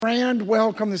Grand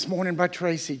welcome this morning by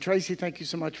Tracy. Tracy, thank you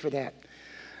so much for that.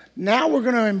 Now we're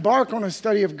going to embark on a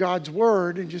study of God's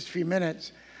Word in just a few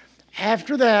minutes.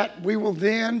 After that, we will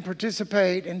then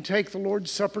participate and take the Lord's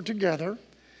Supper together.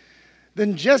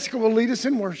 Then Jessica will lead us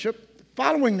in worship.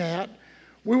 Following that,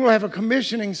 we will have a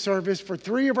commissioning service for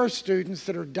 3 of our students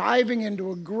that are diving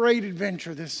into a great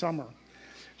adventure this summer.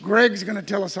 Greg's going to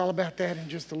tell us all about that in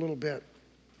just a little bit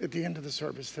at the end of the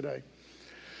service today.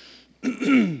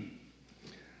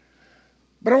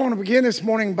 But I want to begin this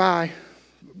morning by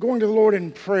going to the Lord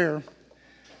in prayer.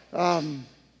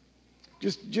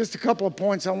 Just a couple of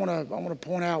points I want to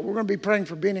point out. We're going to be praying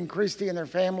for Ben and Christy and their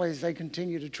family as they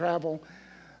continue to travel.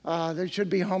 They should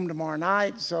be home tomorrow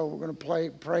night, so we're going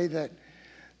to pray that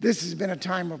this has been a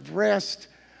time of rest,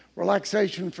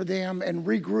 relaxation for them, and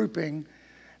regrouping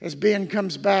as Ben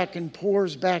comes back and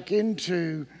pours back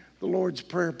into the Lord's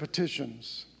Prayer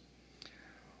petitions.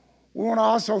 We want to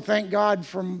also thank God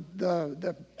for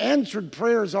the answered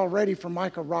prayers already from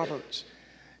Micah Roberts.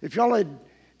 If y'all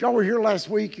were here last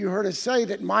week, you heard us say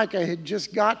that Micah had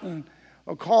just gotten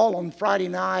a call on Friday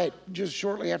night, just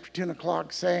shortly after 10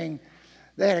 o'clock, saying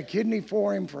they had a kidney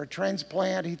for him for a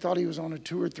transplant. He thought he was on a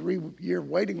 2 or 3 year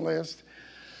waiting list.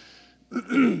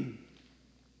 They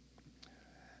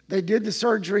did the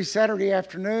surgery Saturday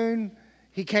afternoon.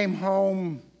 He came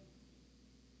home,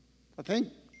 I think,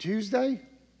 Tuesday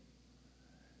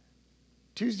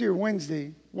or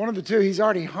Wednesday, one of the two. He's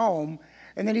already home.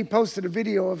 And then he posted a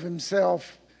video of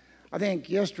himself, I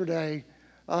think yesterday,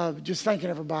 just thanking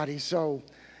everybody. So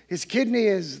his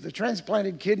the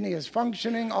transplanted kidney is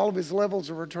functioning. All of his levels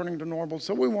are returning to normal.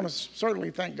 So we want to certainly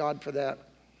thank God for that.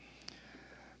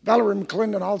 Valerie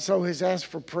McClendon also has asked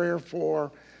for prayer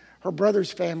for her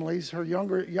brother's families. Her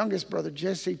youngest brother,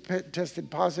 Jesse,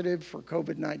 tested positive for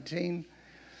COVID-19.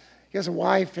 He has a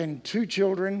wife and 3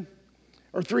 children,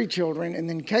 and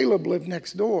then Caleb lives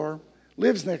next door,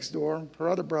 her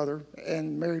other brother,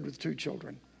 and married with 2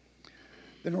 children.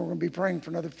 Then we're going to be praying for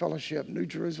another fellowship, New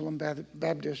Jerusalem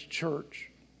Baptist Church.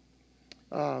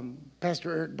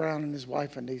 Pastor Eric Brown and his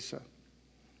wife, Anissa.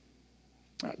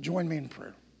 Join me in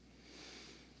prayer.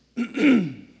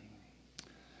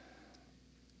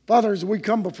 Father, as we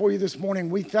come before you this morning,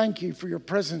 we thank you for your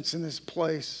presence in this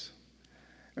place.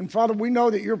 And Father, we know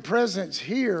that your presence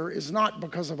here is not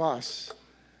because of us,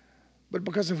 but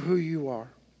because of who you are,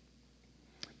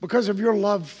 because of your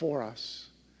love for us,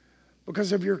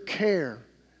 because of your care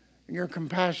and your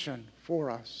compassion for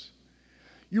us.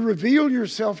 You reveal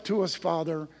yourself to us,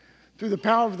 Father, through the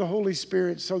power of the Holy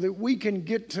Spirit so that we can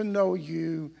get to know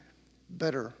you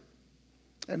better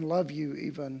and love you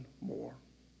even more.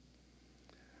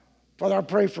 Father, I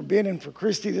pray for Ben and for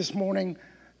Christy this morning,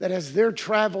 that as they're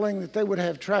traveling, that they would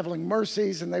have traveling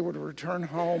mercies and they would return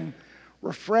home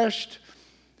refreshed,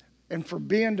 and for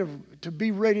Ben to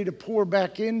be ready to pour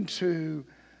back into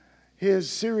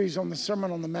his series on the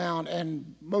Sermon on the Mount,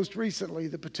 and most recently,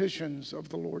 the petitions of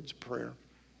the Lord's Prayer.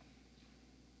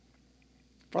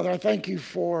 Father, I thank you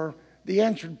for the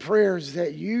answered prayers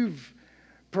that you've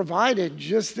provided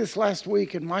just this last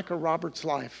week in Micah Roberts'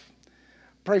 life.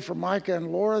 Pray for Micah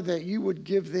and Laura that you would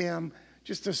give them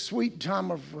just a sweet time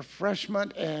of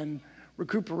refreshment and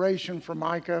recuperation for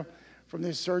Micah from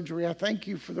this surgery. I thank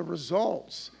you for the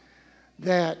results,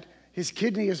 that his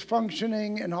kidney is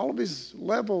functioning and all of his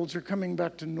levels are coming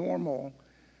back to normal.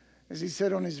 As he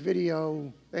said on his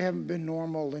video, they haven't been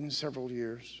normal in several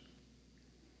years.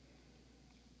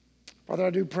 Father, I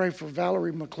do pray for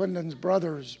Valerie McClendon's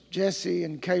brothers, Jesse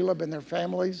and Caleb, and their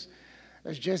families,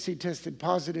 as Jesse tested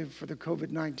positive for the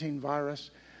COVID-19 virus.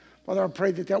 Father, I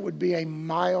pray that would be a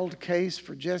mild case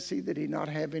for Jesse, that he not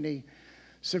have any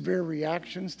severe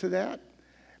reactions to that,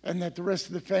 and that the rest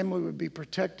of the family would be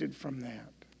protected from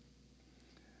that.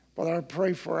 Father, I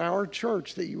pray for our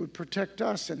church that you would protect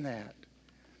us in that.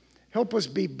 Help us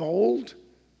be bold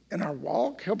in our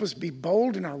walk. Help us be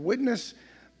bold in our witness,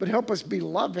 but help us be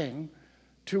loving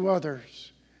to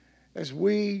others as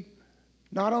we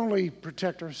not only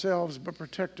protect ourselves, but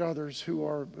protect others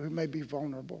who may be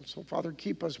vulnerable. So, Father,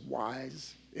 keep us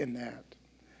wise in that.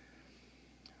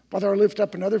 Father, I lift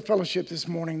up another fellowship this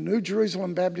morning, New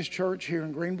Jerusalem Baptist Church here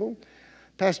in Greenville.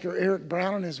 Pastor Eric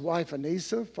Brown and his wife,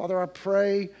 Anissa. Father, I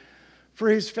pray for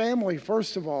his family,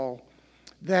 first of all,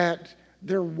 that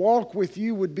their walk with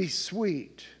you would be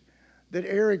sweet, that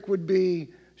Eric would be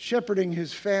shepherding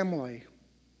his family,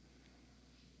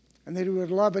 and that he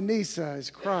would love Anissa as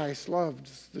Christ loved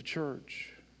the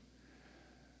church.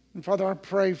 And Father, I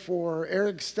pray for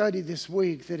Eric's study this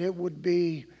week, that it would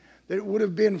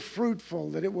have been fruitful,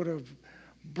 that it would have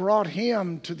brought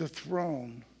him to the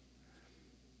throne.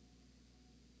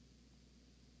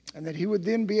 and that he would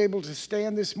then be able to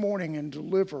stand this morning and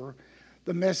deliver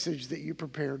the message that you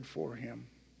prepared for him.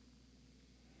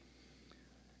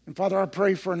 And Father, I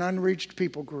pray for an unreached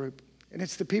people group, and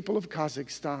it's the people of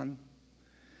Kazakhstan.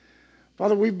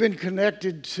 Father, we've been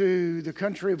connected to the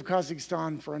country of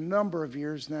Kazakhstan for a number of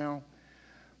years now.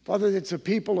 Father, it's a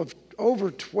people of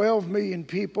over 12 million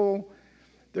people.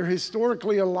 They're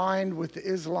historically aligned with the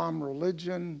Islam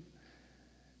religion.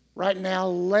 Right now,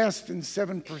 less than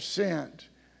 7%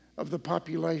 of the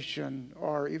population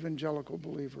are evangelical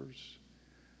believers.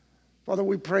 Father,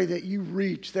 we pray that you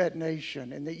reach that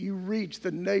nation and that you reach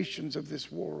the nations of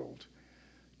this world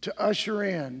to usher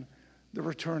in the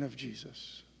return of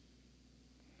Jesus.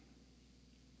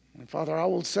 And Father, I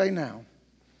will say now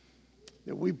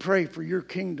that we pray for your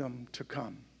kingdom to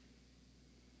come.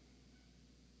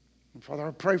 And Father,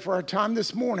 I pray for our time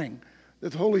this morning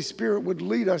that the Holy Spirit would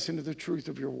lead us into the truth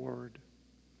of your word.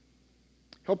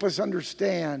 Help us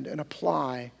understand and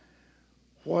apply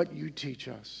what you teach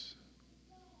us.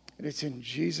 And it's in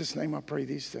Jesus' name I pray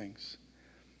these things.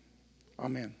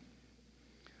 Amen.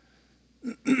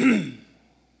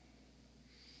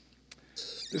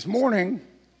 This morning,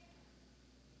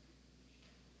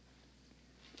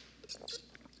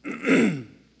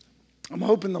 I'm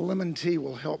hoping the lemon tea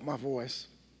will help my voice.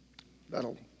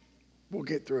 We'll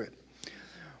get through it.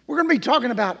 We're going to be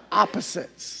talking about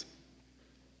opposites.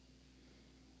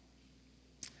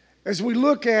 As we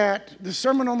look at the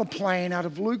Sermon on the Plain out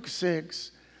of Luke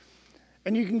 6,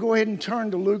 and you can go ahead and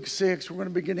turn to Luke 6. We're going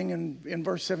to be beginning in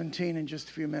verse 17 in just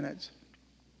a few minutes.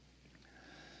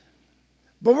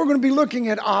 But we're going to be looking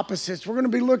at opposites. We're going to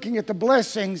be looking at the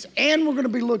blessings, and we're going to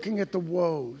be looking at the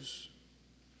woes.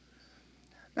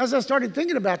 Now, as I started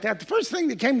thinking about that, the first thing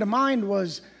that came to mind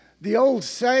was the old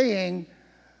saying,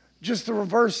 just the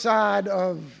reverse side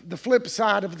of the flip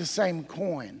side of the same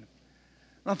coin.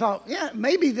 And I thought, yeah,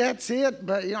 maybe that's it.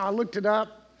 But, I looked it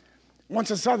up. Once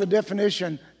I saw the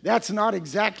definition, that's not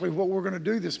exactly what we're going to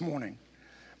do this morning.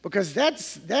 Because that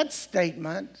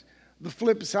statement, the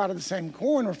flip side of the same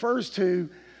coin, refers to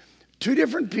two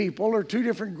different people or two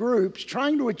different groups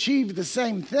trying to achieve the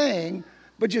same thing,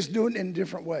 but just doing it in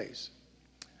different ways.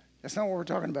 That's not what we're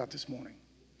talking about this morning.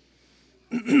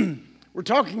 We're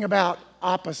talking about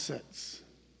opposites,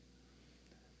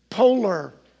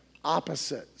 polar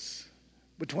opposites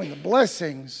between the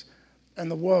blessings and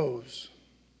the woes.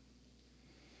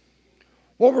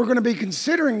 What we're going to be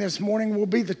considering this morning will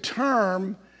be the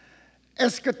term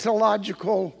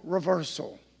eschatological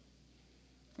reversal.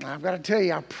 Now, I've got to tell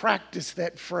you, I practiced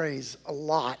that phrase a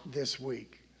lot this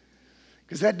week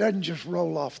because that doesn't just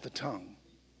roll off the tongue.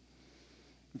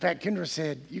 In fact, Kendra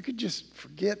said, you could just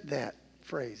forget that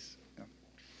phrase.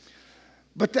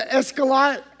 But the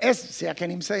I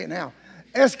can't even say it now.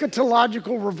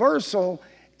 Eschatological reversal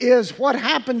is what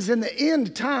happens in the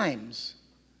end times.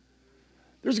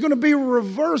 There's going to be a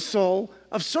reversal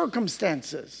of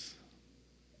circumstances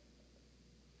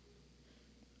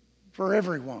for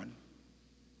everyone.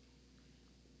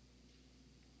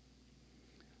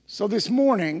 So this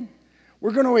morning,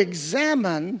 we're going to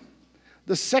examine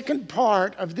the second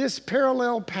part of this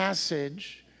parallel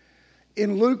passage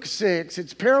in Luke 6.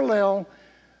 It's parallel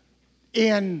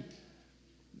in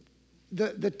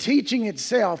the teaching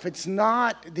itself. It's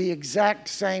not the exact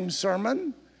same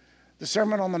sermon. The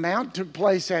Sermon on the Mount took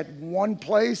place at one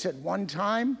place at one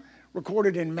time,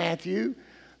 recorded in Matthew.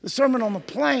 The Sermon on the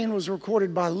Plain was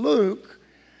recorded by Luke,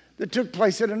 that took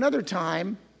place at another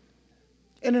time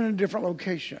and in a different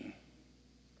location.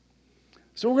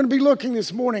 So we're going to be looking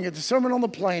this morning at the Sermon on the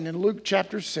Plain in Luke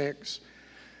chapter 6.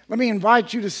 Let me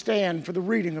invite you to stand for the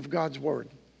reading of God's Word.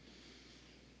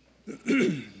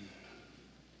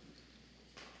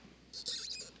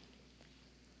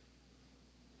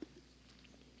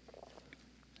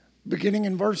 Beginning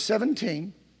in verse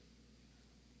 17.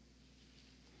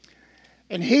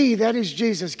 And he, that is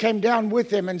Jesus, came down with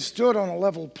them and stood on a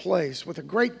level place with a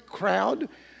great crowd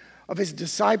of his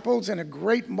disciples and a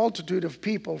great multitude of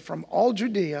people from all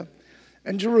Judea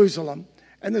and Jerusalem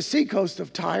and the seacoast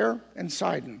of Tyre and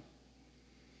Sidon,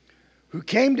 who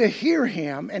came to hear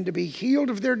him and to be healed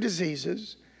of their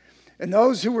diseases. And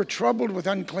those who were troubled with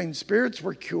unclean spirits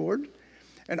were cured.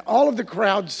 And all of the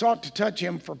crowd sought to touch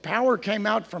him, for power came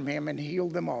out from him and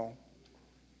healed them all.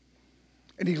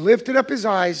 And he lifted up his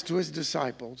eyes to his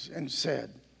disciples and said,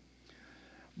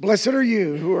 Blessed are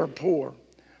you who are poor,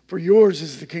 for yours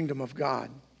is the kingdom of God.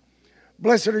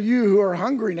 Blessed are you who are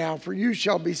hungry now, for you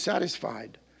shall be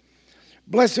satisfied.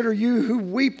 Blessed are you who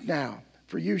weep now,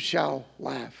 for you shall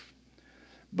laugh.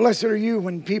 Blessed are you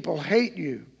when people hate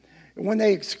you, and when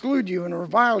they exclude you and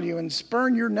revile you and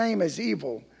spurn your name as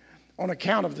evil on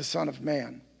account of the Son of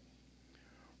Man.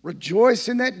 Rejoice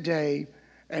in that day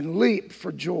and leap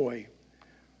for joy.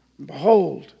 And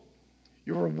behold,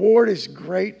 your reward is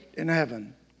great in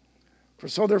heaven, for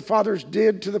so their fathers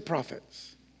did to the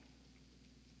prophets.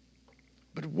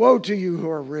 But woe to you who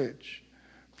are rich,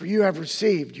 for you have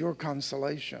received your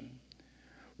consolation.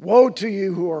 Woe to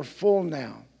you who are full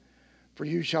now, for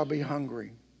you shall be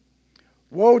hungry.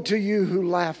 Woe to you who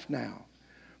laugh now,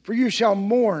 for you shall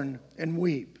mourn and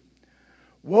weep.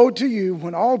 Woe to you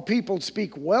when all people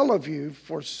speak well of you,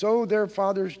 for so their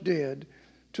fathers did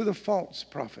to the false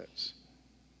prophets.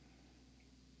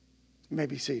 You may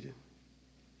be seated.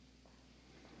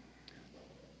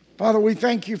 Father, we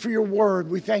thank you for your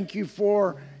word. We thank you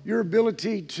for your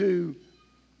ability to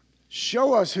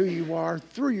show us who you are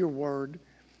through your word,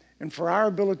 and for our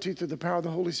ability through the power of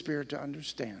the Holy Spirit to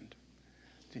understand.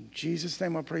 In Jesus'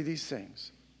 name I pray these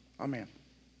things. Amen.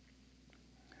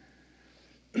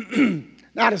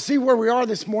 Now, to see where we are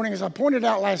this morning, as I pointed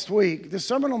out last week, the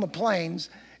Sermon on the Plains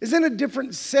is in a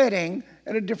different setting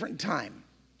at a different time.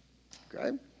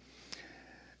 Okay?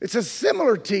 It's a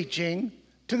similar teaching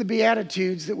to the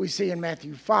Beatitudes that we see in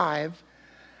Matthew 5.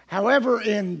 However,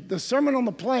 in the Sermon on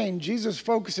the Plain, Jesus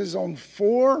focuses on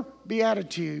 4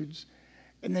 Beatitudes,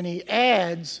 and then he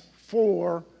adds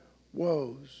 4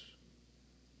 woes.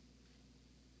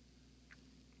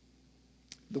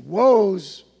 The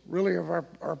woes really are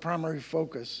our primary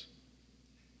focus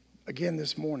again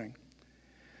this morning.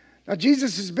 Now,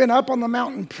 Jesus has been up on the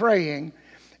mountain praying,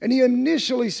 and he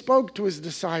initially spoke to his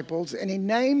disciples, and he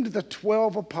named the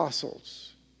 12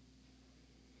 apostles.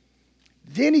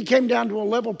 Then he came down to a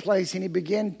level place and he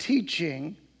began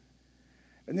teaching,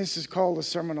 and this is called the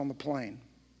Sermon on the Plain.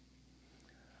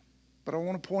 But I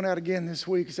want to point out again this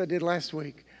week, as I did last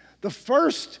week, the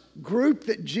first group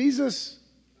that Jesus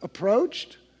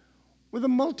approached were the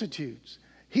multitudes.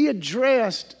 He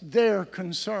addressed their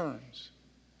concerns.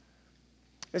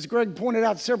 As Greg pointed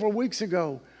out several weeks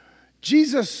ago,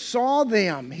 Jesus saw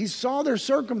them. He saw their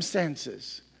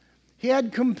circumstances. He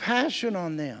had compassion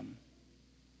on them.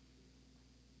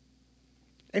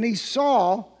 And he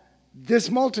saw this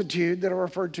multitude that I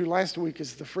referred to last week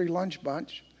as the free lunch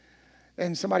bunch.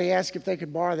 And somebody asked if they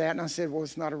could borrow that, and I said, well,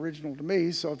 it's not original to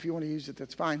me, so if you want to use it,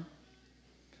 that's fine.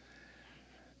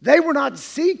 They were not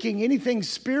seeking anything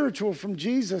spiritual from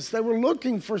Jesus. They were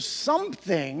looking for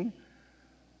something,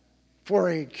 for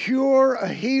a cure, a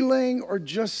healing, or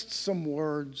just some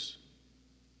words.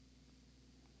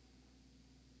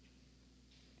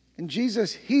 And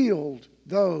Jesus healed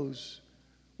those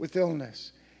with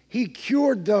illness. He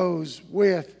cured those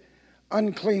with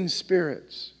unclean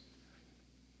spirits.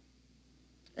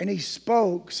 And he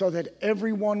spoke so that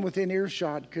everyone within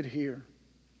earshot could hear.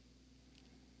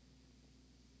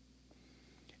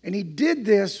 And he did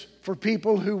this for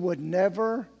people who would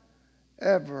never,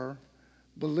 ever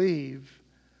believe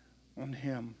on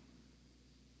him.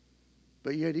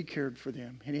 But yet he cared for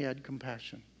them and he had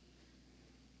compassion.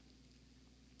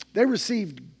 They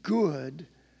received good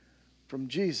from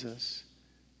Jesus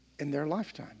in their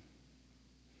lifetime.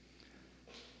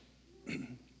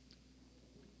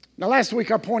 Now, last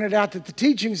week I pointed out that the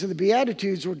teachings of the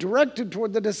Beatitudes were directed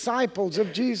toward the disciples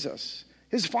of Jesus,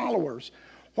 his followers,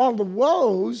 while the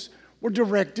woes were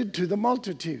directed to the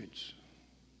multitudes.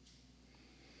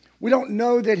 We don't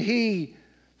know that he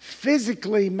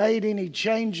physically made any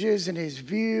changes in his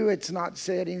view. It's not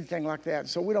said anything like that.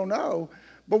 So we don't know,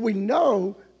 but we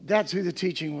know that's who the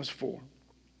teaching was for.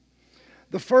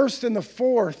 The first and the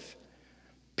fourth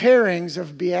pairings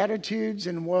of Beatitudes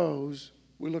and woes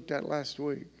we looked at last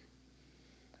week.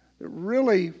 It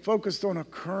really focused on a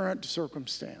current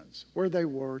circumstance, where they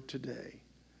were today.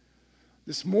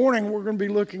 This morning, we're going to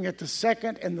be looking at the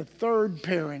second and the third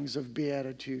pairings of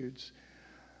Beatitudes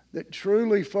that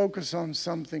truly focus on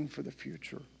something for the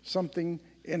future, something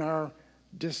in our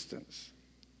distance,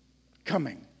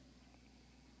 coming.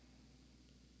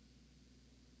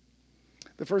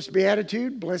 The first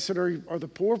Beatitude, blessed are the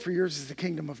poor, for yours is the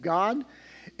kingdom of God.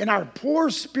 In our poor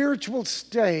spiritual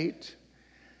state,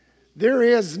 there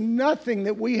is nothing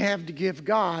that we have to give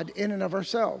God in and of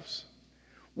ourselves.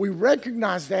 We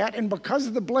recognize that, and because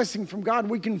of the blessing from God,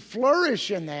 we can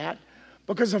flourish in that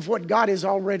because of what God has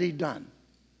already done.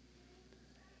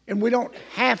 And we don't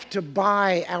have to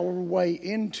buy our way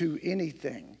into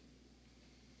anything.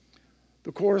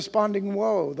 The corresponding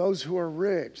woe, those who are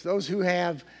rich, those who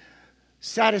have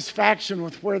satisfaction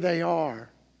with where they are,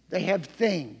 they have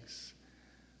things.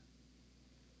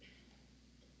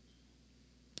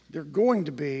 They're going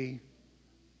to be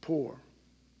poor.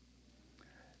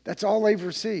 That's all they've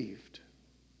received.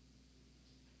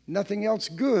 Nothing else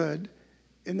good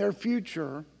in their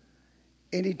future,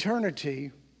 in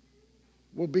eternity,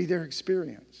 will be their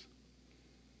experience.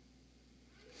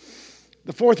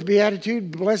 The fourth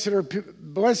beatitude,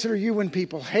 blessed are you when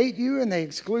people hate you and they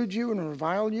exclude you and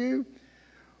revile you.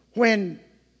 When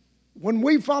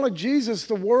we follow Jesus,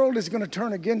 the world is going to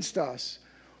turn against us.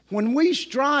 When we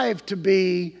strive to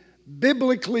be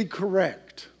biblically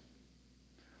correct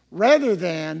rather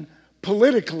than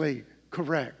politically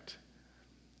correct,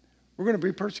 we're going to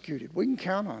be persecuted. We can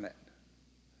count on it.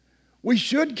 We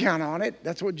should count on it.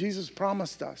 That's what Jesus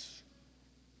promised us.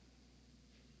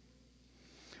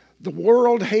 The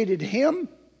world hated him,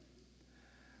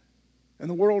 and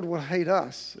the world will hate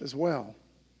us as well.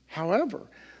 However,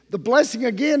 the blessing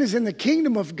again is in the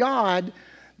kingdom of God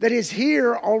that is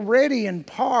here already in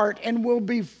part and will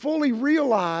be fully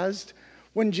realized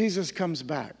when Jesus comes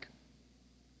back.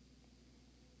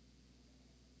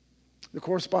 The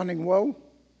corresponding woe,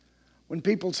 when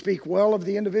people speak well of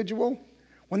the individual,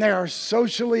 when they are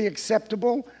socially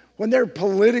acceptable, when they're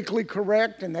politically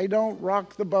correct and they don't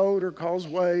rock the boat or cause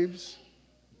waves,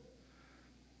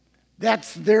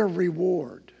 that's their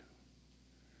reward.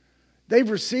 They've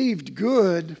received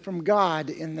good from God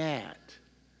in that.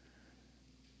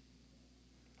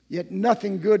 Yet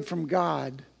nothing good from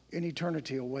God in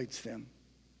eternity awaits them.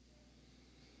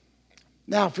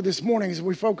 Now, for this morning, as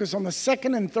we focus on the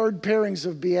second and third pairings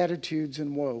of Beatitudes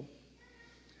and woe,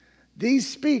 these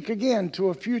speak again to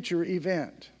a future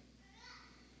event.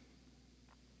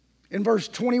 In verse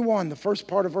 21, the first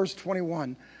part of verse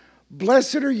 21,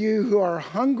 blessed are you who are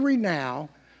hungry now,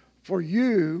 for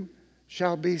you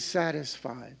shall be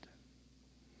satisfied.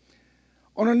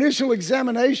 On initial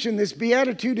examination, this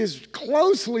beatitude is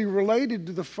closely related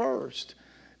to the first.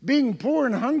 Being poor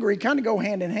and hungry kind of go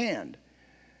hand in hand.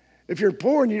 If you're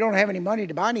poor and you don't have any money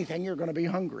to buy anything, you're going to be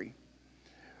hungry.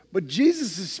 But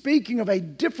Jesus is speaking of a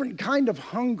different kind of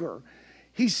hunger.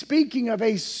 He's speaking of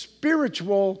a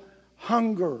spiritual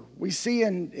hunger. We see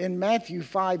in Matthew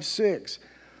 5:6,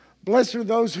 blessed are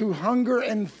those who hunger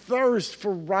and thirst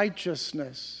for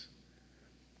righteousness.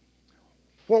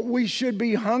 What we should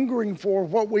be hungering for,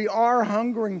 what we are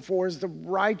hungering for, is the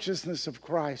righteousness of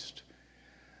Christ.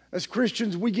 As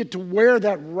Christians, we get to wear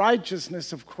that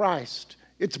righteousness of Christ.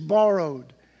 It's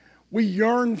borrowed. We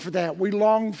yearn for that. We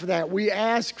long for that. We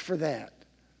ask for that.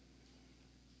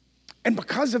 And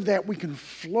because of that, we can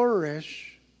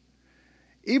flourish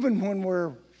even when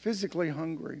we're physically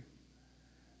hungry,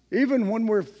 even when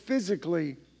we're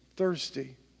physically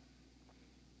thirsty.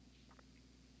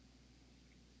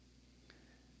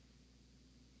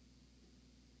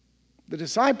 The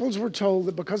disciples were told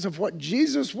that because of what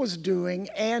Jesus was doing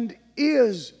and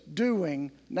is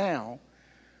doing now,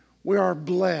 we are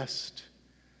blessed.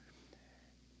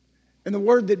 And the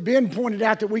word that Ben pointed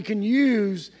out that we can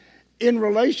use in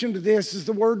relation to this is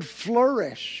the word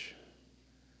flourish.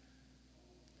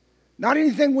 Not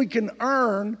anything we can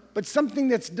earn, but something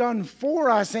that's done for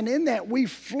us, and in that we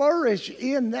flourish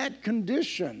in that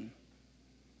condition,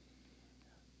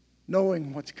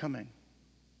 knowing what's coming.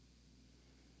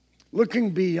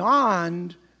 Looking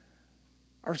beyond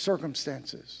our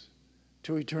circumstances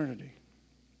to eternity.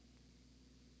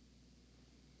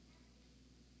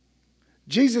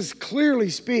 Jesus clearly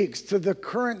speaks to the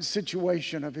current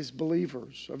situation of his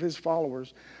believers, of his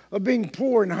followers, of being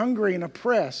poor and hungry and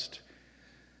oppressed.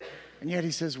 And yet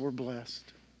he says we're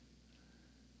blessed.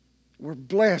 We're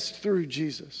blessed through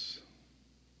Jesus.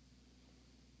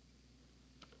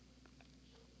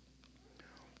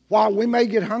 While we may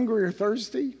get hungry or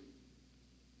thirsty,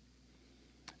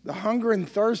 the hunger and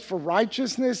thirst for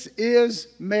righteousness is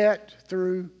met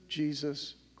through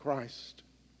Jesus Christ.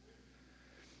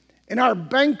 In our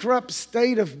bankrupt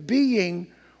state of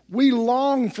being, we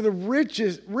long for the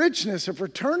richness of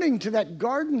returning to that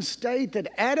garden state that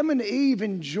Adam and Eve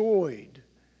enjoyed.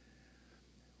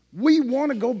 We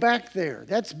want to go back there.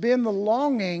 That's been the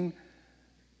longing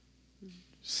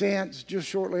since just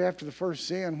shortly after the first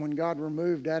sin, when God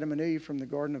removed Adam and Eve from the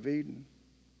Garden of Eden.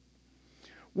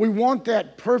 We want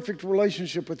that perfect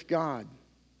relationship with God.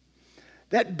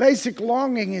 That basic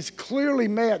longing is clearly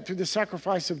met through the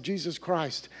sacrifice of Jesus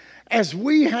Christ. As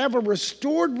we have a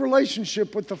restored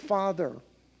relationship with the Father,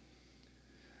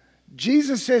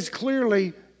 Jesus says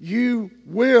clearly, you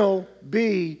will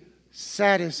be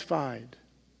satisfied.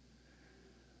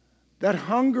 That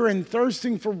hunger and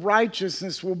thirsting for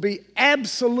righteousness will be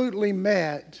absolutely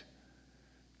met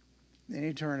in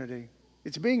eternity.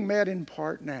 It's being met in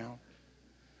part now,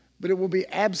 but it will be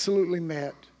absolutely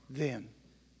met then.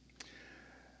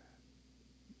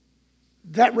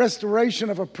 That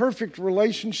restoration of a perfect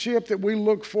relationship that we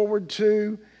look forward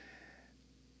to,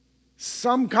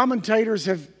 some commentators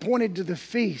have pointed to the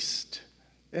feast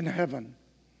in heaven,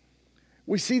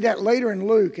 We see that later in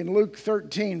Luke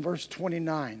 13, verse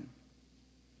 29.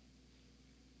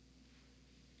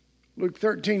 Luke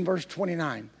 13, verse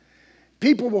 29.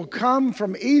 People will come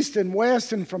from east and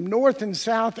west and from north and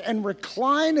south and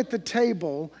recline at the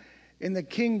table in the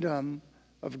kingdom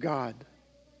of God.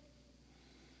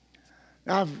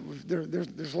 Now,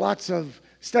 there's lots of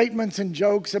statements and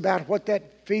jokes about what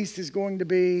that feast is going to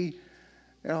be.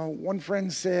 You know, one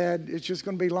friend said it's just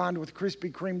going to be lined with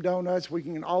Krispy Kreme donuts. We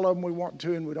can eat all of them we want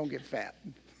to and we don't get fat.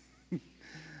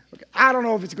 Okay, I don't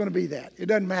know if it's going to be that. It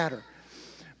doesn't matter.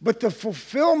 But the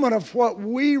fulfillment of what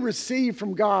we receive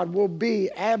from God will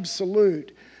be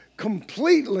absolute,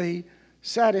 completely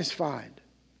satisfied.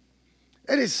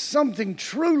 It is something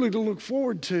truly to look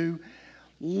forward to,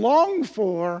 long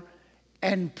for,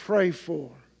 and pray for,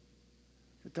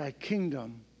 that thy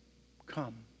kingdom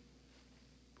come.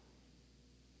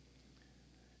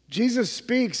 Jesus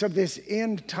speaks of this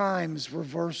end times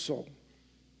reversal.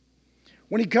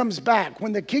 When he comes back,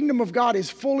 when the kingdom of God is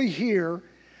fully here,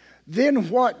 then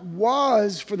what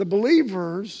was for the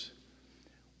believers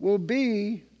will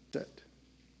be it.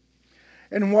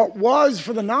 And what was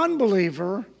for the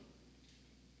non-believer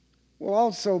will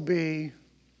also be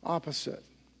opposite.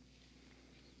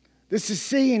 This is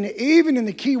seen even in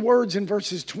the key words in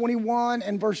verses 21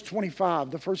 and verse 25,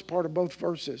 the first part of both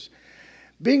verses.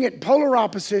 Being at polar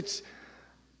opposites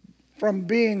from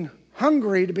being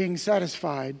hungry to being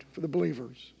satisfied for the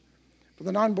believers. For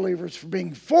the non-believers, for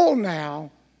being full now,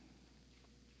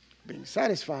 being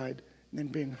satisfied, and then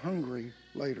being hungry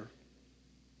later.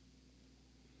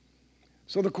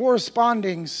 So the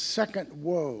corresponding second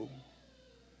woe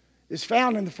is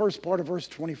found in the first part of verse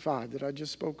 25 that I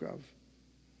just spoke of.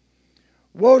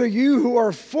 Woe to you who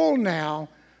are full now,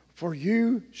 for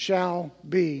you shall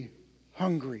be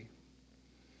hungry.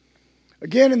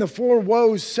 Again, in the four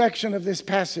woes section of this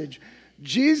passage,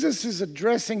 Jesus is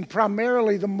addressing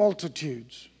primarily the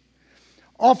multitudes,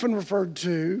 often referred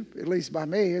to, at least by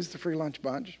me, as the free lunch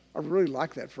bunch. I really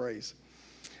like that phrase.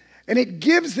 And it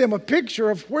gives them a picture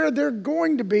of where they're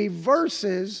going to be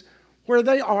versus where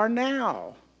they are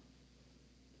now.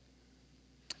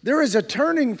 There is a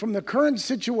turning from the current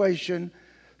situation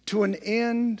to an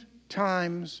end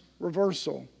times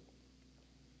reversal.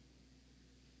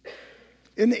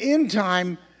 In the end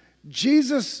time,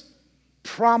 Jesus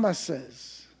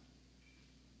promises,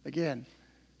 again,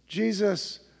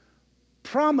 Jesus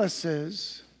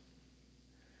promises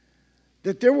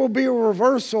that there will be a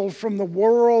reversal from the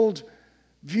world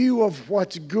view of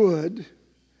what's good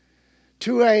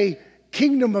to a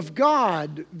kingdom of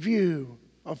God view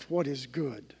of what is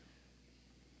good.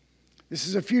 This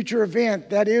is a future event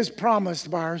that is promised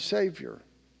by our Savior.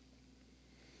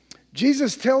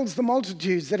 Jesus tells the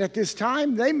multitudes that at this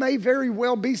time they may very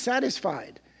well be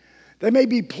satisfied. They may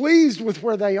be pleased with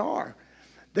where they are.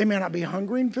 They may not be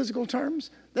hungry in physical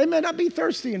terms. They may not be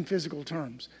thirsty in physical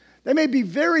terms. They may be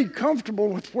very comfortable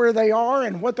with where they are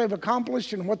and what they've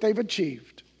accomplished and what they've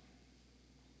achieved.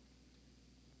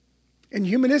 In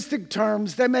humanistic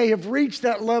terms, they may have reached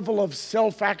that level of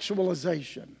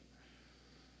self-actualization,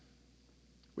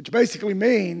 which basically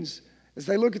means as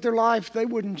they look at their life, they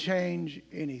wouldn't change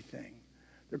anything.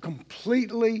 They're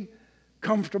completely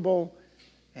comfortable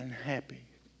and happy.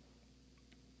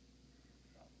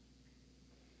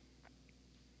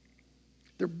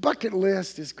 Their bucket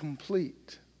list is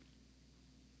complete.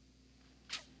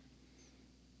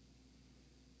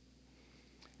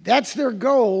 That's their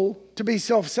goal, to be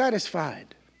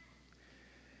self-satisfied.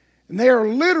 And they are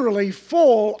literally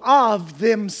full of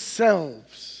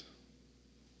themselves.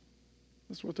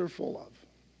 That's what they're full of.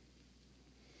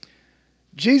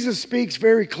 Jesus speaks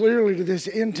very clearly to this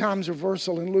end times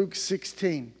reversal in Luke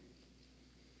 16.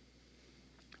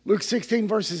 Luke 16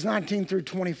 verses 19 through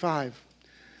 25.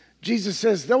 Jesus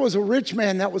says, there was a rich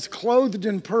man that was clothed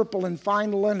in purple and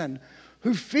fine linen,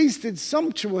 who feasted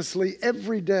sumptuously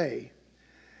every day.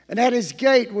 And at his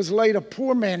gate was laid a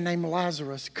poor man named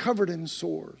Lazarus, covered in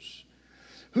sores,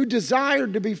 who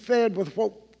desired to be fed with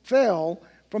what fell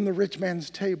from the rich man's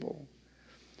table.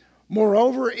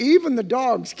 Moreover, even the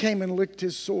dogs came and licked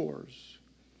his sores.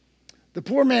 The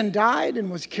poor man died and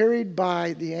was carried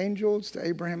by the angels to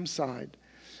Abraham's side.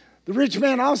 The rich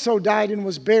man also died and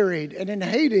was buried. And in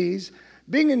Hades,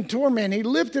 being in torment, he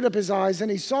lifted up his eyes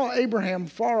and he saw Abraham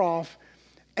far off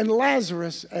and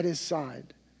Lazarus at his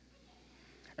side.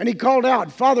 And he called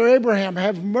out, Father Abraham,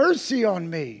 have mercy on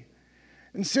me,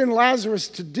 and send Lazarus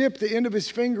to dip the end of his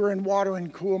finger in water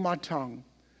and cool my tongue.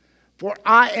 For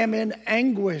I am in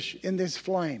anguish in this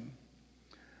flame.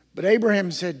 But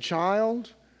Abraham said,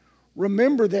 Child,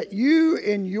 remember that you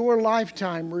in your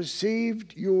lifetime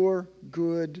received your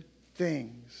good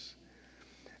things,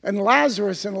 and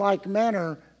Lazarus in like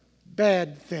manner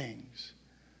bad things.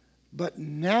 But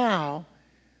now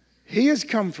he is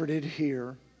comforted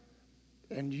here,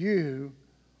 and you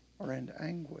are in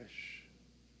anguish.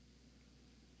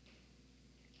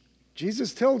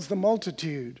 Jesus tells the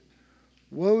multitude,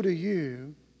 woe to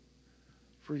you,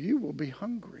 for you will be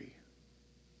hungry.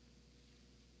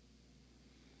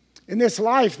 In this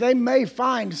life, they may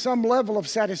find some level of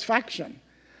satisfaction.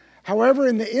 However,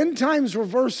 in the end times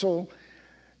reversal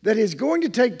that is going to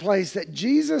take place, that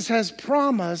Jesus has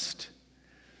promised,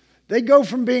 they go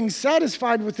from being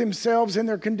satisfied with themselves and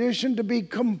their condition to be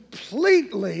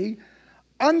completely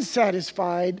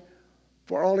unsatisfied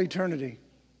for all eternity.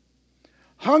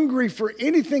 Hungry for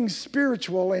anything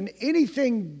spiritual and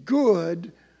anything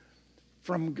good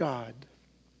from God.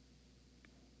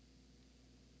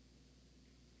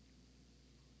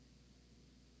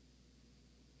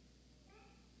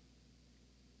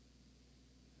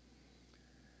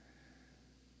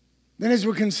 Then as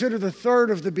we consider the third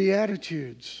of the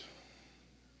Beatitudes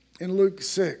in Luke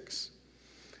 6,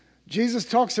 Jesus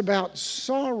talks about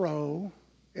sorrow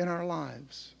in our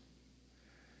lives.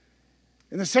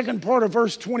 In the second part of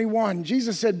verse 21,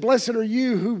 Jesus said, blessed are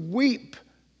you who weep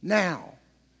now,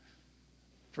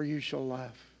 for you shall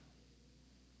laugh.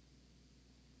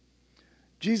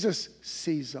 Jesus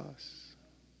sees us.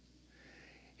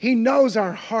 He knows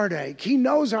our heartache. He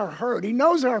knows our hurt. He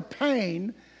knows our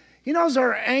pain. He knows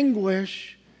our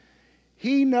anguish.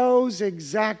 He knows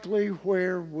exactly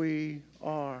where we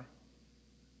are.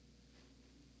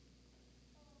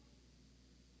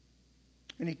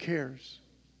 And He cares.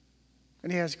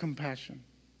 And He has compassion.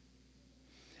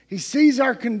 He sees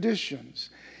our conditions.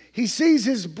 He sees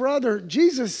His brother.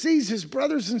 Jesus sees His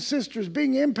brothers and sisters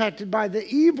being impacted by the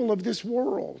evil of this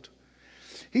world.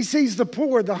 He sees the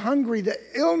poor, the hungry, the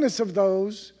illness of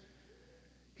those.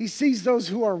 He sees those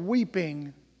who are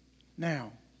weeping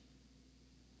now.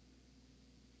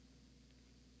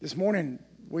 This morning,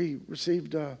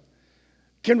 Kendra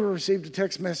received a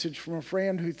text message from a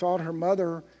friend who thought her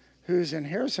mother, who's in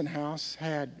Harrison House,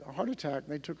 had a heart attack.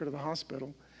 They took her to the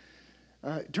hospital.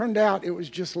 It turned out it was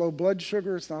just low blood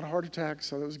sugar. It's not a heart attack,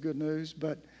 so that was good news.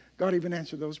 But God even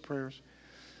answered those prayers.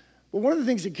 But one of the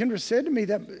things that Kendra said to me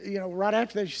that, right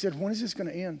after that, she said, when is this going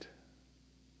to end?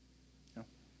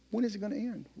 When is it going to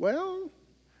end? Well,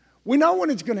 we know when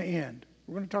it's going to end.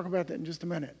 We're going to talk about that in just a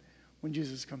minute when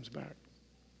Jesus comes back.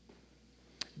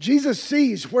 Jesus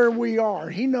sees where we are.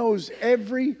 He knows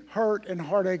every hurt and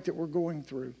heartache that we're going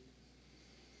through.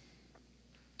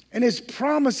 And His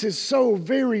promise is so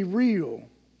very real.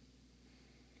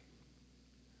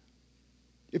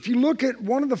 If you look at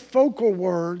one of the focal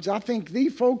words, I think the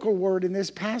focal word in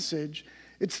this passage,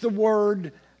 it's the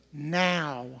word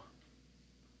now.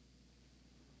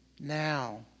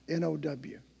 Now.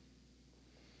 N-O-W.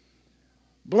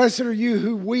 Blessed are you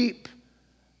who weep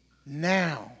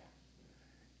now.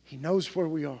 He knows where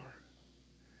we are.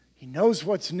 He knows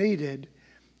what's needed,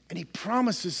 and He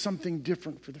promises something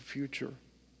different for the future.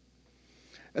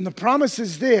 And the promise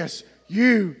is this: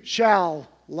 you shall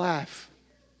laugh.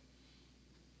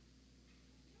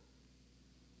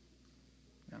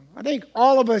 Now, I think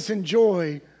all of us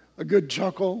enjoy a good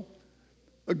chuckle,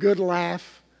 a good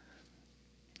laugh.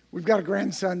 We've got a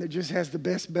grandson that just has the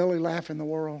best belly laugh in the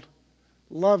world.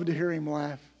 Love to hear him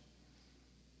laugh.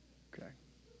 Okay.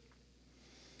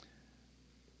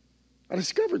 I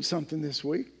discovered something this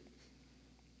week.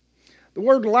 The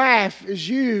word laugh is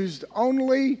used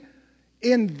only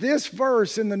in this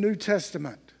verse in the New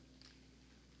Testament.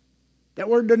 That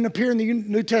word doesn't appear in the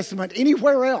New Testament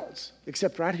anywhere else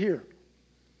except right here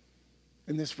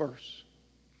in this verse.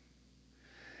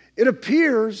 It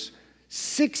appears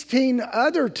 16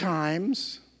 other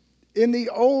times in the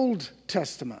Old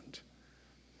Testament.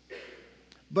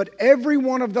 But every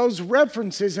one of those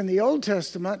references in the Old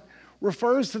Testament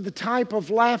refers to the type of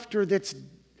laughter that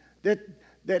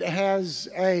has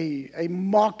a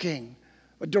mocking,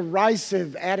 a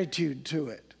derisive attitude to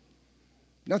it.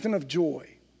 Nothing of joy.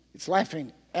 It's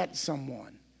laughing at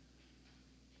someone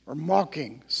or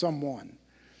mocking someone.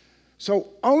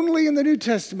 So only in the New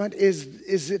Testament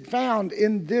is it found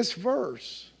in this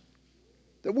verse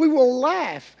that we will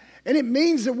laugh. And it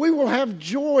means that we will have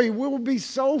joy. We will be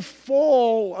so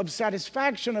full of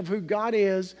satisfaction of who God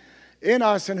is in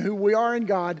us and who we are in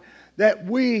God that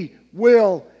we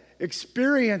will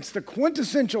experience the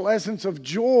quintessential essence of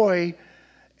joy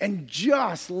and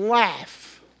just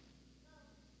laugh.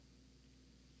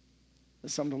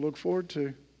 That's something to look forward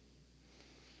to.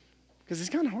 Because it's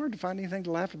kind of hard to find anything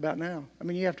to laugh about now. I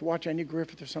mean, you have to watch Andy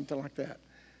Griffith or something like that.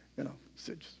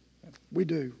 We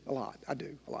do a lot. I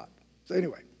do a lot. So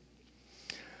anyway.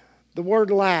 The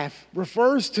word laugh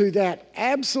refers to that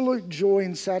absolute joy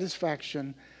and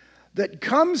satisfaction that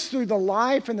comes through the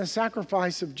life and the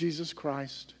sacrifice of Jesus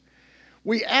Christ.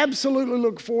 We absolutely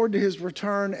look forward to his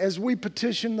return as we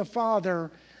petition the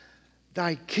Father,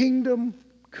 thy kingdom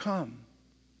come.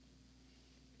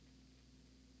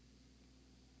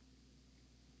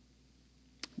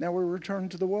 Now we return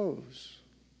to the woes.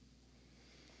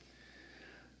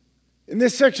 In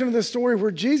this section of the story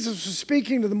where Jesus was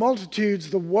speaking to the multitudes,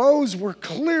 the woes were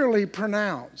clearly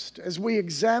pronounced as we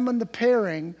examine the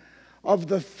pairing of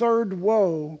the third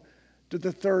woe to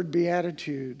the third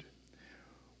beatitude.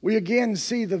 We again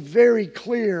see the very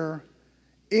clear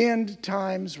end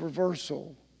times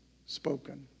reversal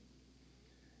spoken.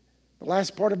 The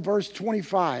last part of verse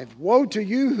 25, woe to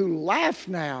you who laugh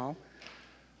now,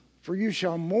 for you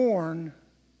shall mourn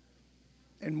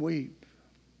and weep.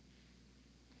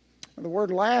 The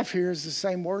word laugh here is the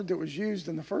same word that was used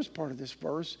in the first part of this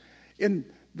verse. In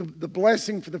the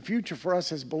blessing for the future for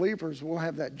us as believers, we'll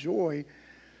have that joy.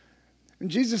 And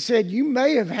Jesus said, you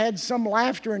may have had some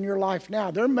laughter in your life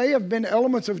now. There may have been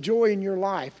elements of joy in your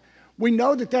life. We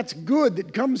know that that's good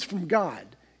that comes from God,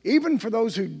 even for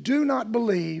those who do not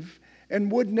believe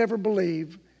and would never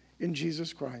believe in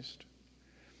Jesus Christ.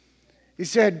 He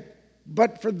said,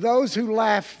 but for those who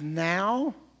laugh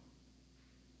now,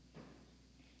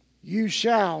 you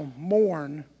shall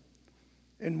mourn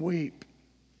and weep.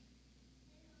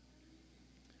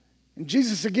 And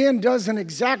Jesus again does an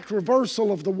exact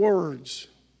reversal of the words.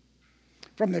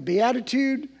 From the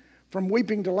beatitude, from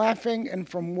weeping to laughing, and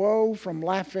from woe, from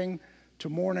laughing to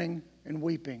mourning and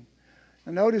weeping.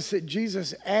 And notice that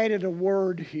Jesus added a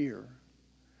word here.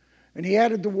 And he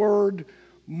added the word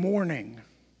mourning.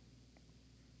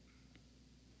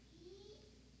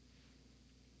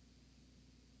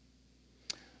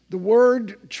 The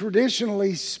word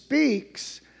traditionally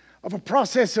speaks of a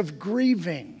process of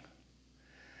grieving.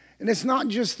 And it's not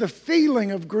just the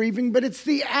feeling of grieving, but it's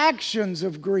the actions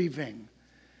of grieving.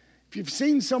 If you've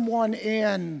seen someone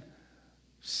in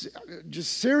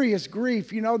just serious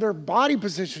grief, you know their body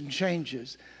position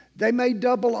changes. They may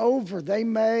double over. They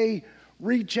may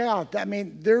reach out. I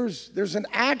mean, there's an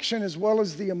action as well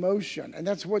as the emotion. And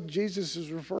that's what Jesus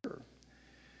is referring to.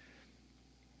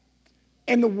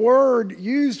 And the word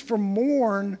used for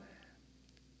mourn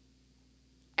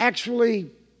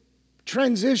actually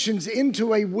transitions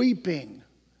into a weeping.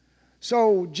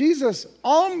 So Jesus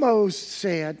almost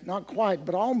said, not quite,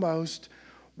 but almost,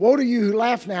 woe to you who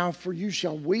laugh now, for you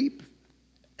shall weep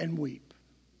and weep.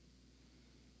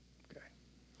 Okay.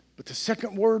 But the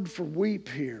second word for weep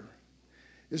here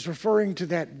is referring to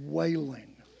that wailing.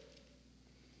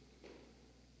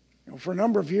 For a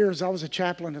number of years, I was a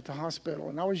chaplain at the hospital,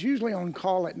 and I was usually on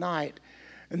call at night.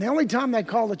 And the only time they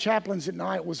called the chaplains at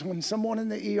night was when someone in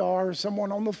the ER or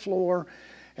someone on the floor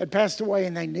had passed away,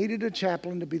 and they needed a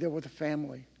chaplain to be there with the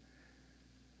family.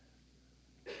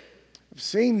 I've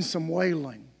seen some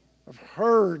wailing. I've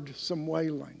heard some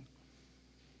wailing.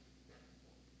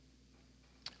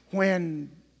 When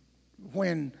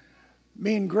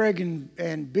me and Greg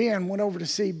and Ben went over to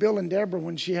see Bill and Deborah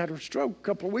when she had her stroke a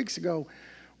couple of weeks ago,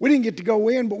 we didn't get to go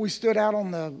in, but we stood out on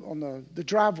the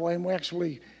driveway, and we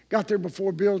actually got there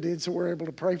before Bill did, so we were able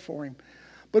to pray for him.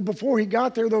 But before he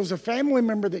got there was a family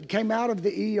member that came out of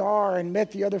the ER and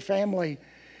met the other family,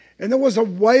 and there was a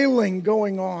wailing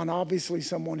going on. Obviously,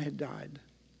 someone had died.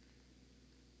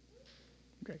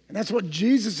 Okay. And that's what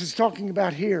Jesus is talking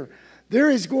about here.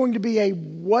 There is going to be a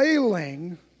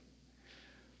wailing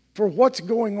for what's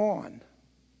going on.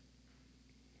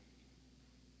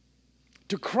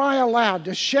 To cry aloud,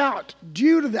 to shout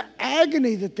due to the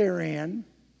agony that they're in.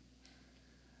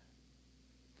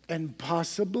 And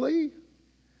possibly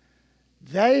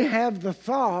they have the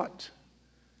thought,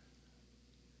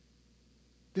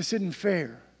 this isn't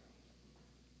fair.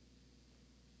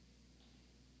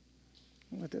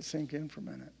 I'll let that sink in for a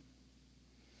minute.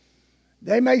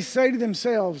 They may say to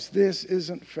themselves, this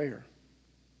isn't fair.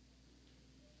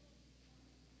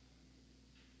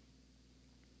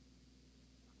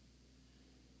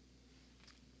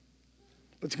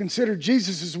 Let's consider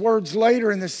Jesus' words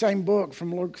later in this same book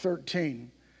from Luke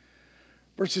 13,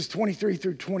 verses 23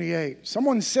 through 28.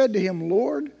 Someone said to him,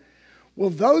 Lord, will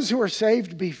those who are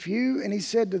saved be few? And he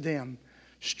said to them,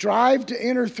 strive to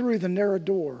enter through the narrow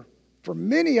door. For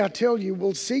many, I tell you,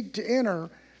 will seek to enter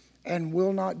and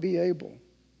will not be able.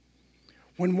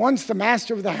 When once the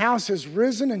master of the house has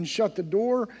risen and shut the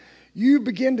door, you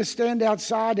begin to stand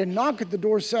outside and knock at the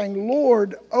door saying,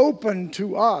 Lord, open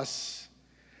to us.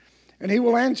 And he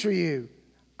will answer you,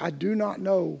 I do not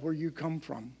know where you come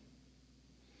from.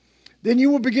 Then you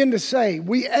will begin to say,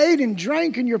 we ate and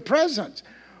drank in your presence.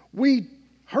 We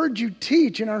heard you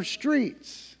teach in our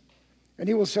streets. And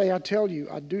he will say, I tell you,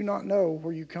 I do not know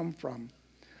where you come from.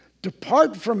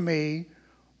 Depart from me,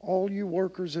 all you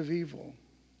workers of evil.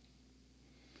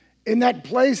 In that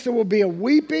place there will be a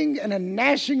weeping and a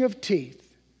gnashing of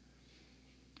teeth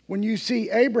when you see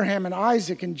Abraham and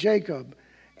Isaac and Jacob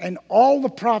and all the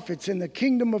prophets in the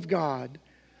kingdom of God,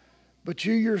 but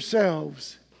you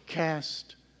yourselves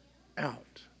cast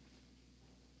out.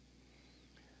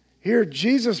 Here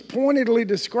Jesus pointedly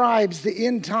describes the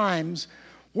end times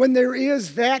when there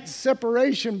is that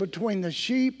separation between the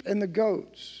sheep and the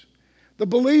goats, the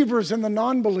believers and the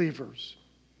non-believers.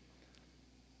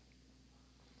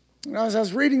 As I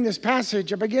was reading this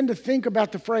passage, I began to think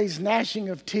about the phrase gnashing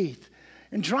of teeth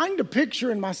and trying to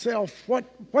picture in myself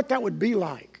what that would be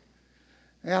like.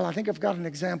 Well, I think I've got an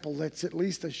example that's at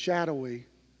least a shadowy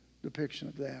depiction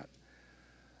of that.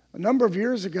 A number of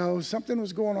years ago, something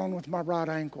was going on with my right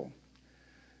ankle.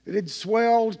 It had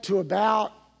swelled to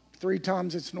about 3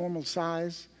 times its normal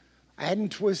size. I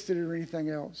hadn't twisted it or anything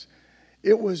else.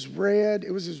 It was red.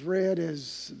 It was as red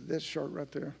as this shirt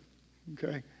right there,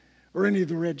 okay? Or any of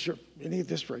the red shirt, any of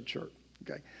this red shirt,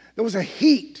 okay? There was a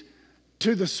heat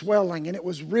to the swelling, and it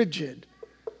was rigid,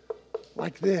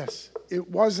 like this. It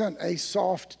wasn't a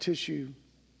soft tissue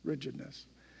rigidness.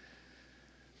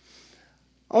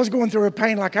 I was going through a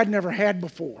pain like I'd never had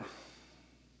before.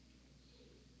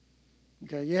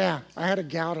 Okay, yeah, I had a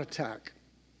gout attack.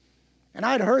 And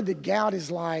I'd heard that gout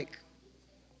is like,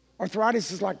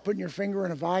 arthritis is like putting your finger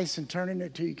in a vise and turning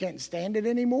it till you can't stand it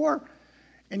anymore.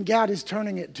 And gout is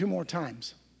turning it 2 more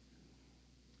times.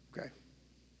 Okay.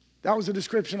 That was a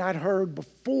description I'd heard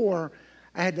before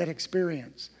I had that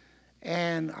experience.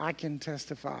 And I can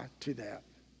testify to that.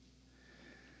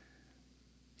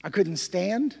 I couldn't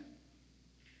stand.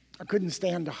 I couldn't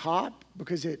stand to hop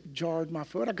because it jarred my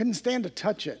foot. I couldn't stand to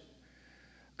touch it.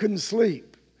 Couldn't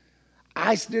sleep.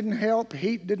 Ice didn't help.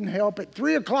 Heat didn't help. At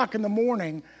 3 o'clock in the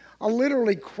morning, I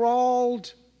literally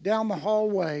crawled down the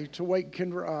hallway to wake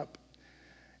Kendra up.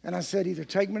 And I said, either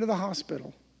take me to the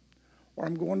hospital or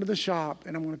I'm going to the shop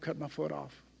and I'm going to cut my foot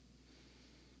off.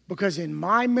 Because in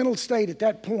my mental state at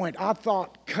that point, I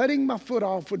thought cutting my foot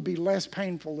off would be less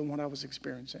painful than what I was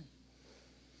experiencing.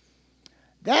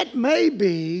 That may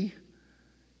be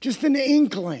just an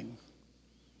inkling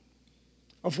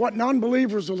of what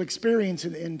non-believers will experience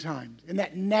in the end times, in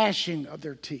that gnashing of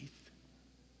their teeth.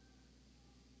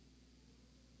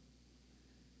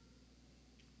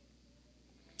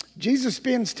 Jesus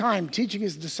spends time teaching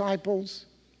his disciples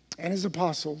and his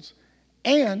apostles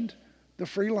and the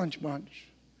free lunch bunch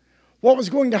what was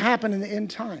going to happen in the end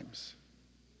times.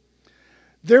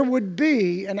 There would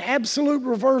be an absolute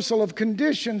reversal of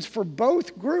conditions for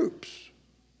both groups.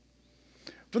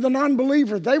 For the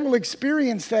non-believer, they will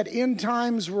experience that end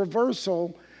times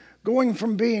reversal, going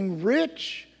from being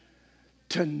rich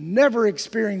to never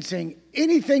experiencing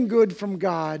anything good from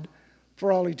God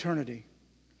for all eternity.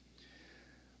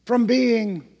 From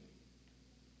being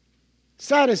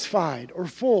satisfied or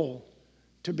full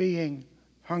to being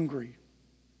hungry.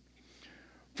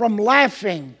 From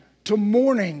laughing to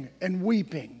mourning and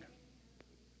weeping.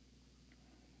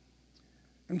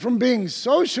 And from being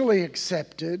socially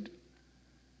accepted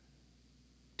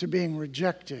to being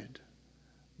rejected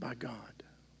by God.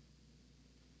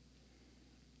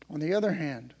 On the other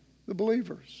hand, the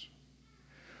believers.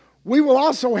 We will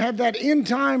also have that end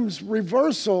times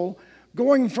reversal,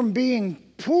 going from being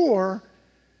poor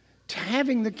to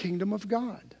having the kingdom of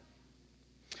God.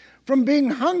 From being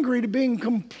hungry to being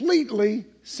completely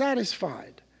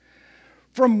satisfied.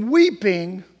 From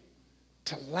weeping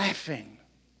to laughing.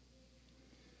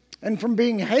 And from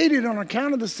being hated on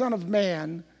account of the Son of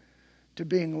Man to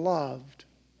being loved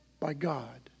by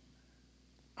God,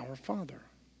 our Father.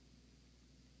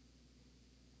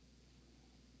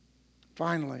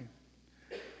 Finally,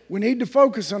 we need to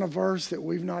focus on a verse that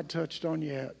we've not touched on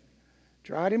yet. It's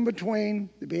right in between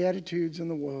the Beatitudes and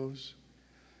the woes.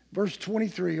 Verse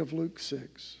 23 of Luke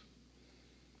 6.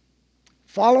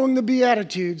 Following the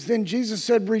Beatitudes, then Jesus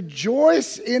said,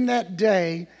 rejoice in that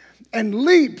day and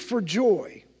leap for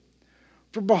joy.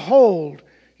 For behold,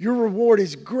 your reward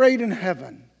is great in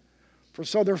heaven, for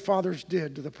so their fathers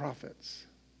did to the prophets.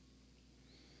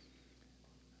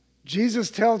 Jesus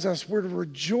tells us we're to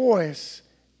rejoice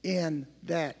in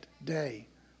that day.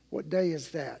 What day is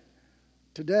that?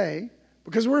 Today,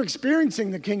 because we're experiencing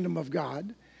the kingdom of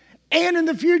God, and in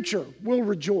the future, we'll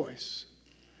rejoice.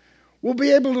 We'll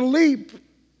be able to leap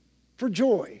for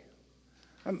joy.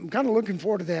 I'm kind of looking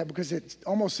forward to that because it's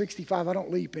almost 65. I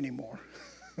don't leap anymore.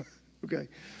 Okay.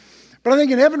 But I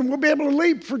think in heaven we'll be able to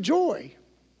leap for joy.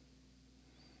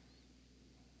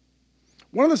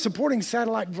 One of the supporting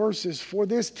satellite verses for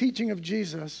this teaching of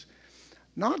Jesus,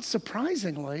 not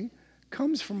surprisingly,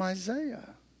 comes from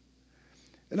Isaiah.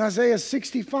 In Isaiah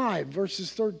 65,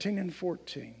 verses 13 and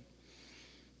 14.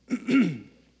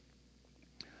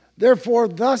 Therefore,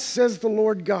 thus says the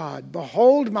Lord God,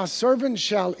 behold, my servant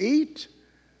shall eat,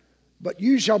 but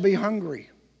you shall be hungry.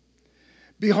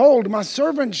 Behold, my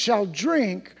servant shall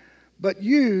drink, but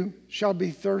you shall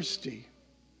be thirsty.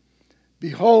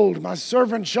 Behold, my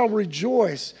servant shall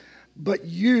rejoice, but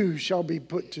you shall be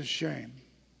put to shame.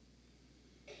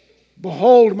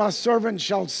 Behold, my servant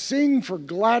shall sing for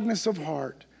gladness of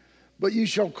heart, but you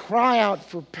shall cry out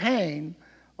for pain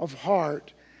of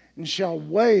heart, and shall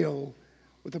wail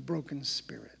with a broken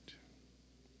spirit.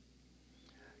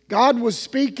 God was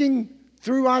speaking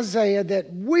through Isaiah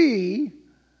that we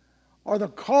are the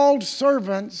called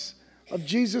servants of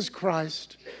Jesus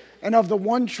Christ and of the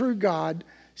one true God,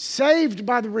 saved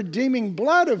by the redeeming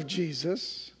blood of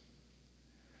Jesus,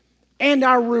 and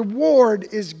our reward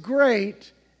is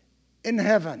great in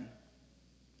heaven.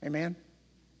 Amen?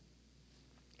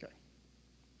 Okay.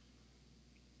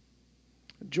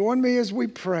 Join me as we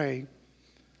pray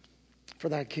for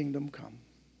thy kingdom come.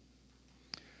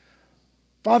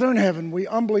 Father in heaven, we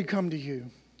humbly come to you,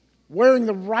 wearing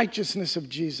the righteousness of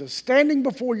Jesus, standing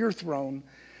before your throne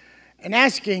and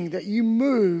asking that you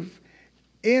move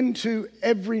into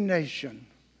every nation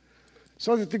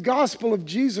so that the gospel of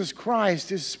Jesus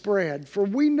Christ is spread. For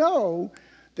we know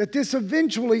that this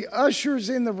eventually ushers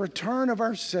in the return of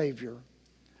our Savior,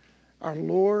 our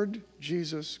Lord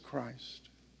Jesus Christ.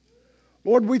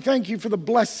 Lord, we thank you for the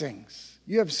blessings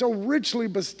you have so richly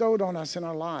bestowed on us in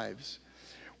our lives.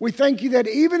 We thank you that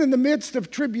even in the midst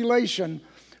of tribulation,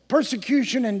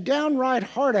 persecution, and downright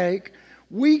heartache,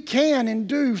 we can and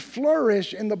do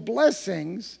flourish in the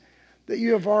blessings that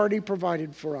you have already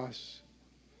provided for us.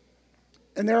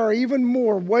 And there are even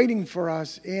more waiting for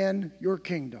us in your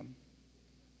kingdom.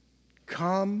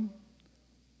 Come,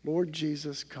 Lord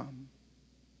Jesus, come.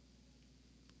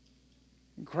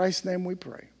 In Christ's name we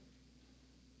pray.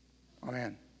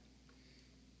 Amen.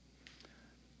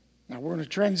 Now we're going to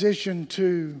transition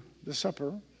to the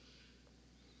supper.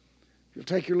 You'll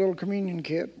take your little communion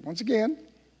kit, once again,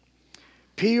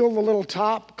 peel the little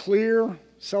top clear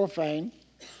cellophane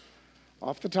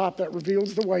off the top that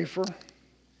reveals the wafer.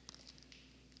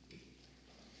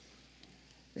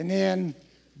 And then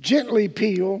gently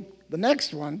peel the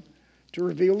next one to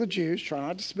reveal the juice. Try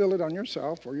not to spill it on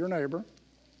yourself or your neighbor.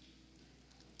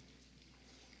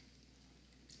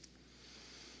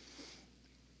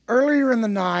 Earlier in the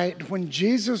night, when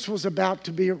Jesus was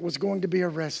going to be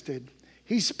arrested,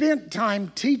 he spent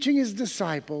time teaching his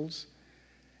disciples,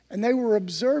 and they were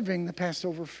observing the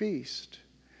Passover feast.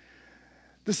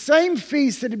 The same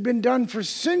feast that had been done for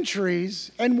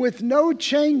centuries and with no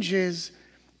changes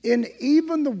in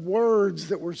even the words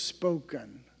that were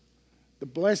spoken. The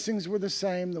blessings were the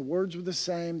same, the words were the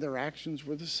same, their actions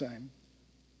were the same.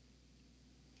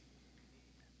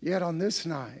 Yet on this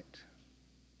night,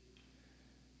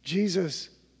 Jesus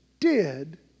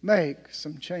did make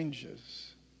some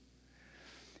changes.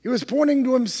 He was pointing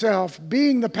to himself,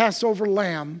 being the Passover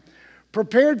lamb,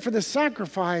 prepared for the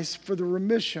sacrifice for the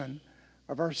remission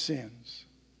of our sins.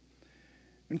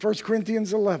 In 1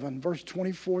 Corinthians 11, verse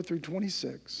 24 through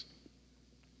 26,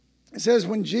 it says,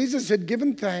 when Jesus had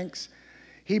given thanks,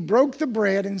 he broke the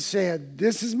bread and said,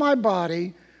 this is my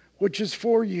body, which is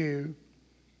for you.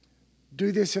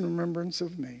 Do this in remembrance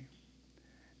of me.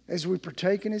 As we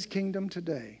partake in his kingdom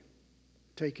today,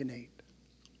 take and eat.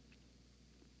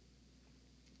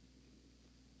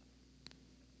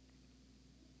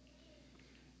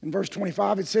 In verse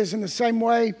 25, it says, in the same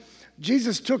way,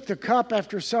 Jesus took the cup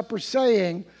after supper,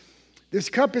 saying, this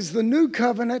cup is the new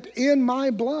covenant in my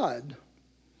blood.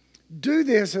 Do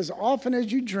this as often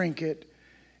as you drink it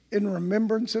in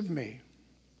remembrance of me.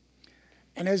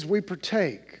 And as we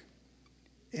partake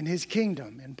in his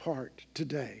kingdom in part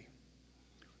today,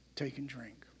 take and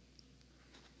drink.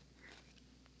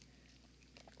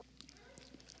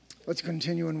 Let's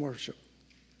continue in worship.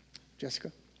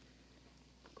 Jessica?